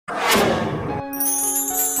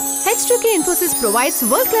H2K Infosys provides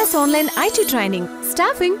world-class online IT training,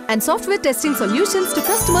 staffing and software testing solutions to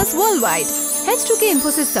customers worldwide. H2K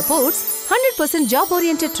Infosys supports 100%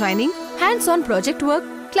 job-oriented training, hands-on project work,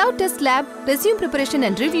 cloud test lab, resume preparation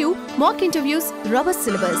and review, mock interviews, robust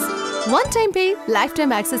syllabus. One-time pay,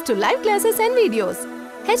 lifetime access to live classes and videos.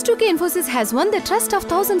 H2K Infosys has won the trust of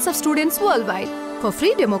thousands of students worldwide. For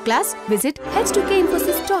free demo class, visit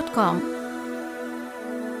h2kinfosys.com.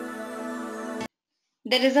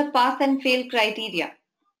 There is a pass and fail criteria.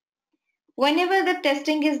 Whenever the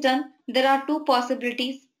testing is done, there are two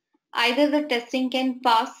possibilities. Either the testing can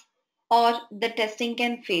pass or the testing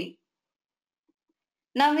can fail.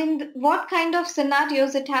 Now, in what kind of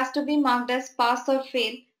scenarios it has to be marked as pass or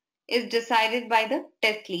fail is decided by the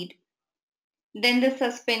test lead. Then the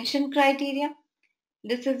suspension criteria.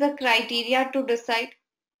 This is a criteria to decide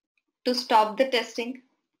to stop the testing.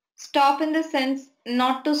 Stop in the sense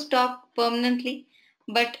not to stop permanently,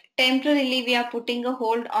 but temporarily we are putting a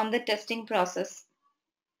hold on the testing process.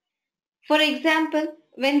 For example,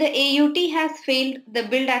 when the AUT has failed the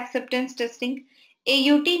build acceptance testing,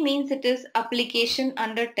 AUT means it is application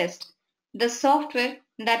under test. The software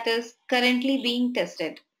that is currently being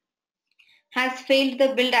tested has failed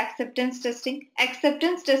the build acceptance testing.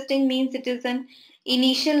 Acceptance testing means it is an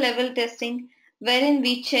initial level testing wherein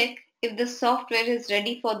we check if the software is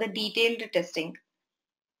ready for the detailed testing.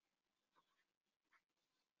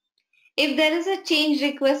 If there is a change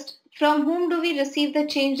request, from whom do we receive the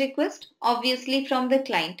change request? Obviously from the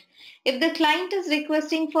client. If the client is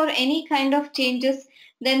requesting for any kind of changes,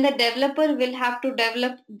 then the developer will have to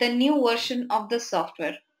develop the new version of the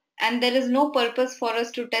software. And there is no purpose for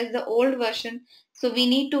us to test the old version, so we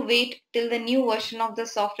need to wait till the new version of the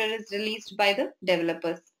software is released by the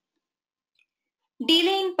developers.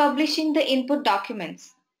 Delay in publishing the input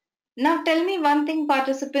documents. Now tell me one thing,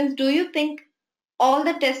 participants, do you think all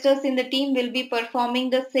the testers in the team will be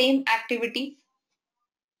performing the same activities?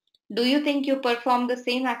 Do you think you perform the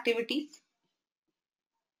same activities?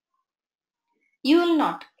 You will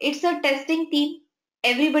not. It's a testing team.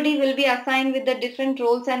 Everybody will be assigned with the different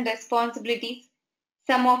roles and responsibilities.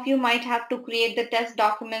 Some of you might have to create the test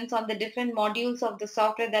documents on the different modules of the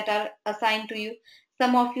software that are assigned to you.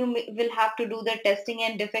 Some of you will have to do the testing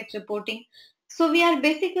and defect reporting. So we are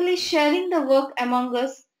basically sharing the work among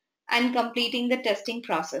us and completing the testing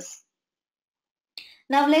process.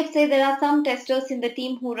 Now let's say there are some testers in the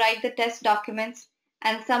team who write the test documents,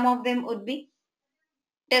 and some of them would be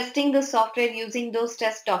testing the software using those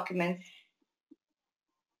test documents.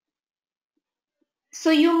 So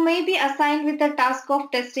you may be assigned with the task of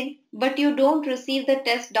testing, but you don't receive the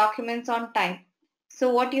test documents on time.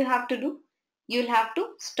 So what you have to do? You'll have to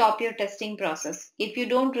stop your testing process. If you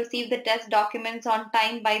don't receive the test documents on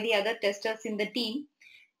time by the other testers in the team,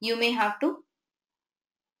 you may have to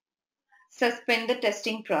suspend the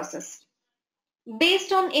testing process.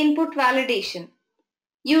 Based on input validation,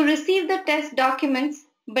 you receive the test documents,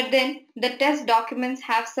 but then the test documents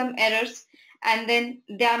have some errors and then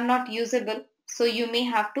they are not usable, so you may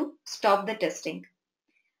have to stop the testing.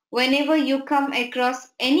 Whenever you come across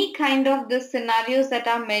any kind of the scenarios that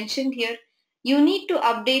are mentioned here, you need to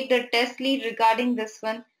update the test lead regarding this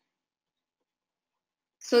one,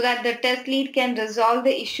 so that the test lead can resolve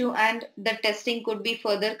the issue and the testing could be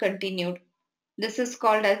further continued. This is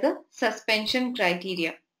called as the suspension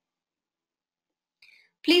criteria.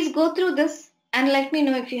 Please go through this and let me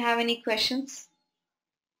know if you have any questions.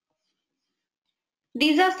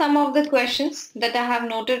 These are some of the questions that I have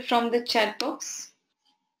noted from the chat box.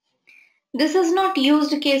 This is not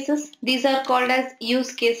used cases. These are called as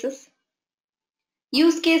use cases.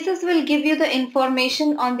 Use cases will give you the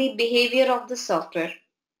information on the behavior of the software.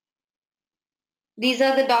 These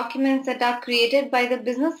are the documents that are created by the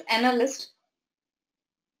business analyst,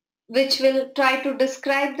 which will try to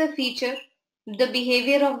describe the feature, the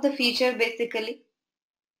behavior of the feature basically,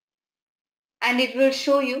 and it will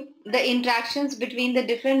show you the interactions between the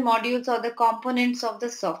different modules or the components of the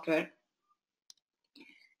software.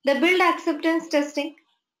 The build acceptance testing.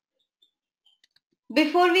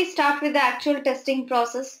 Before we start with the actual testing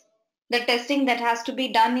process, the testing that has to be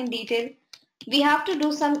done in detail, we have to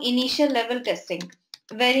do some initial level testing,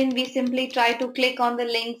 wherein we simply try to click on the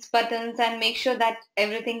links, buttons and make sure that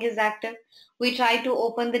everything is active. We try to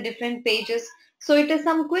open the different pages. So it is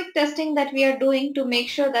some quick testing that we are doing to make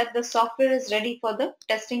sure that the software is ready for the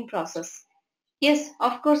testing process. Yes,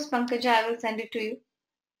 of course, Pankaja, I will send it to you.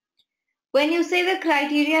 When you say the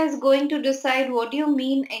criteria is going to decide, what do you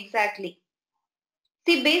mean exactly?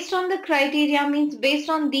 See, based on the criteria means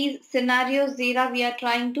based on these scenarios, Zira, we are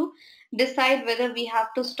trying to decide whether we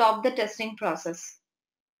have to stop the testing process.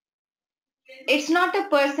 It's not a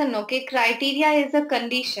person, okay? Criteria is a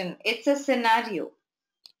condition. It's a scenario.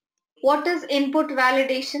 What is input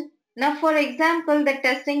validation? Now, for example, the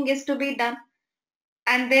testing is to be done,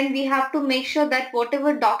 and then we have to make sure that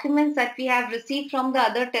whatever documents that we have received from the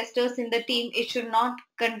other testers in the team, it should not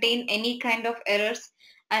contain any kind of errors,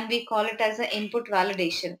 and we call it as an input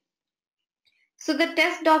validation. So the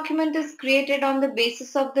test document is created on the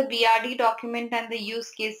basis of the BRD document and the use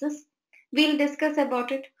cases. We'll discuss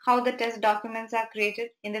about it, how the test documents are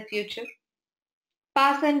created in the future.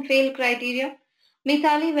 Pass and fail criteria.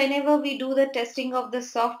 Mithali, whenever we do the testing of the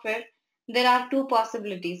software, there are two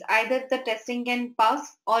possibilities. Either the testing can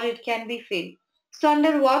pass or it can be failed. So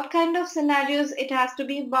under what kind of scenarios it has to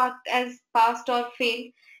be marked as passed or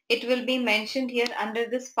failed, it will be mentioned here under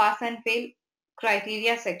this pass and fail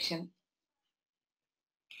criteria section.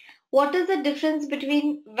 What is the difference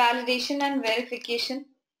between validation and verification?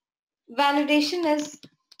 Validation is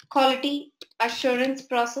quality assurance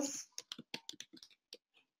process.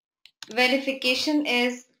 Verification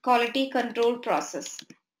is quality control process.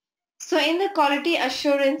 So in the quality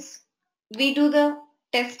assurance, we do the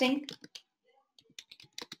testing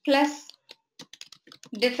plus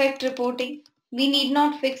defect reporting. We need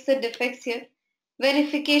not fix the defects here.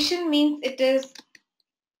 Verification means it is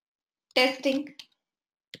testing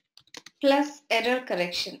plus error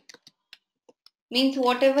correction. Means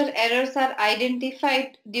whatever errors are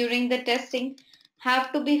identified during the testing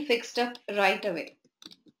have to be fixed up right away.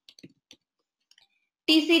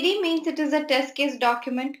 TCD means it is a test case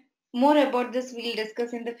document. More about this we'll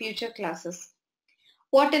discuss in the future classes.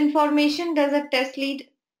 What information does a test lead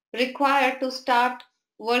require to start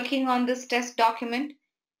working on this test document?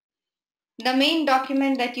 The main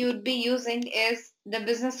document that you would be using is the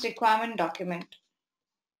business requirement document.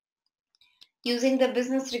 Using the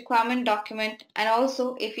business requirement document, and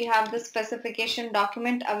also if you have the specification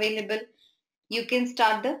document available, you can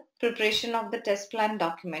start the preparation of the test plan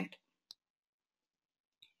document.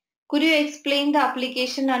 Could you explain the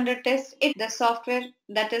application under test? It's the software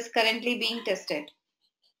that is currently being tested.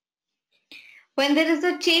 When there is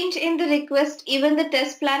a change in the request, even the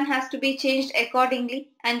test plan has to be changed accordingly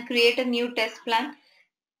and create a new test plan.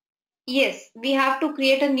 Yes, we have to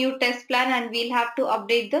create a new test plan and we'll have to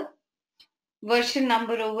update the version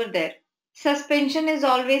number over there. Suspension is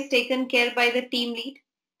always taken care by the team lead.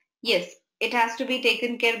 Yes, it has to be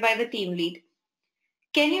taken care by the team lead.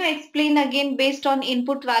 Can you explain again based on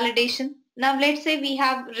input validation? Now let's say we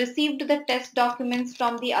have received the test documents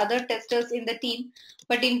from the other testers in the team,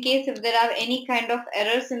 but in case if there are any kind of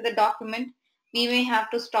errors in the document, we may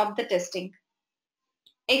have to stop the testing.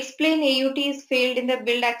 Explain AUT is failed in the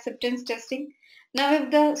build acceptance testing. Now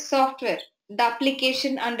if the software, the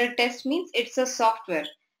application under test means it's a software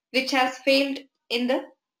which has failed in the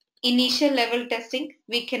initial level testing,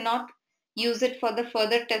 we cannot use it for the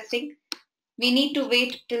further testing. We need to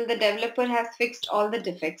wait till the developer has fixed all the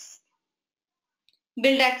defects.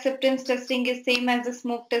 Build acceptance testing is same as the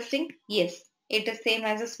smoke testing? Yes, it is same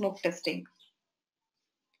as a smoke testing.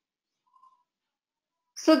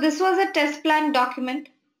 So this was a test plan document,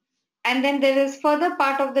 and then there is further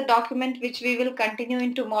part of the document which we will continue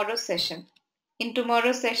in tomorrow's session. In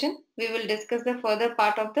tomorrow's session, we will discuss the further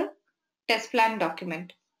part of the test plan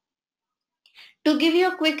document. To give you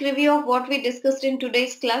a quick review of what we discussed in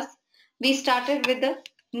today's class, we started with the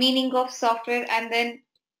meaning of software and then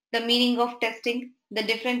the meaning of testing, the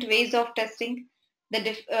different ways of testing, the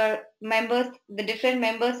different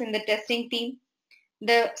members in the testing team,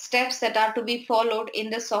 the steps that are to be followed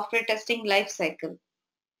in the software testing life cycle.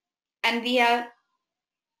 And we are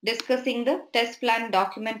discussing the test plan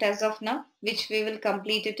document as of now, which we will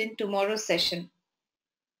complete it in tomorrow's session.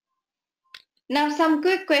 Now some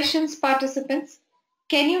quick questions, participants.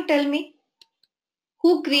 Can you tell me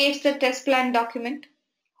who creates the test plan document?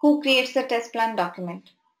 Who creates the test plan document?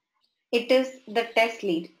 It is the test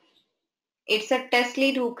lead. It's a test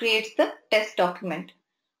lead who creates the test document.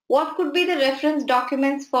 What could be the reference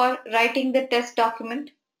documents for writing the test document?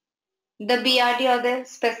 The BRD or the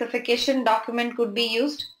specification document could be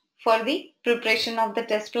used for the preparation of the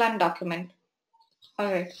test plan document.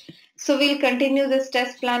 Alright, so we'll continue this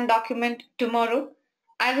test plan document tomorrow.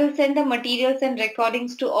 I will send the materials and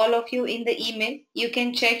recordings to all of you in the email. You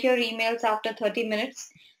can check your emails after 30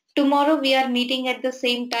 minutes. Tomorrow we are meeting at the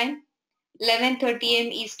same time, 11:30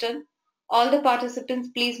 am Eastern. All the participants,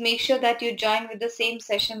 please make sure that you join with the same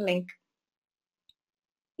session link.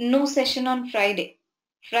 No session on Friday.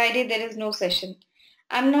 Friday there is no session.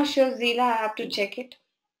 I'm not sure, Zila, I have to check it.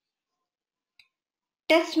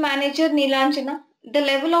 Test manager, Nilanjana. The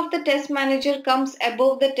level of the test manager comes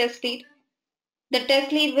above the test lead. The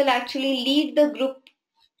test lead will actually lead the group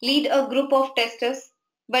lead a group of testers,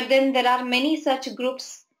 but then there are many such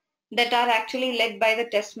groups that are actually led by the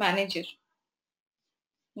test manager.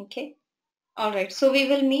 Okay. Alright, so we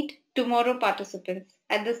will meet tomorrow, participants,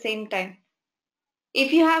 at the same time.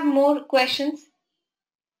 If you have more questions,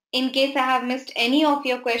 in case I have missed any of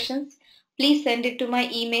your questions, please send it to my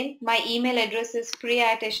email. My email address is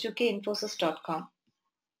priya@h2kinfosys.com.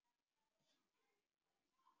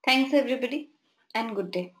 Thanks everybody and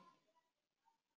good day.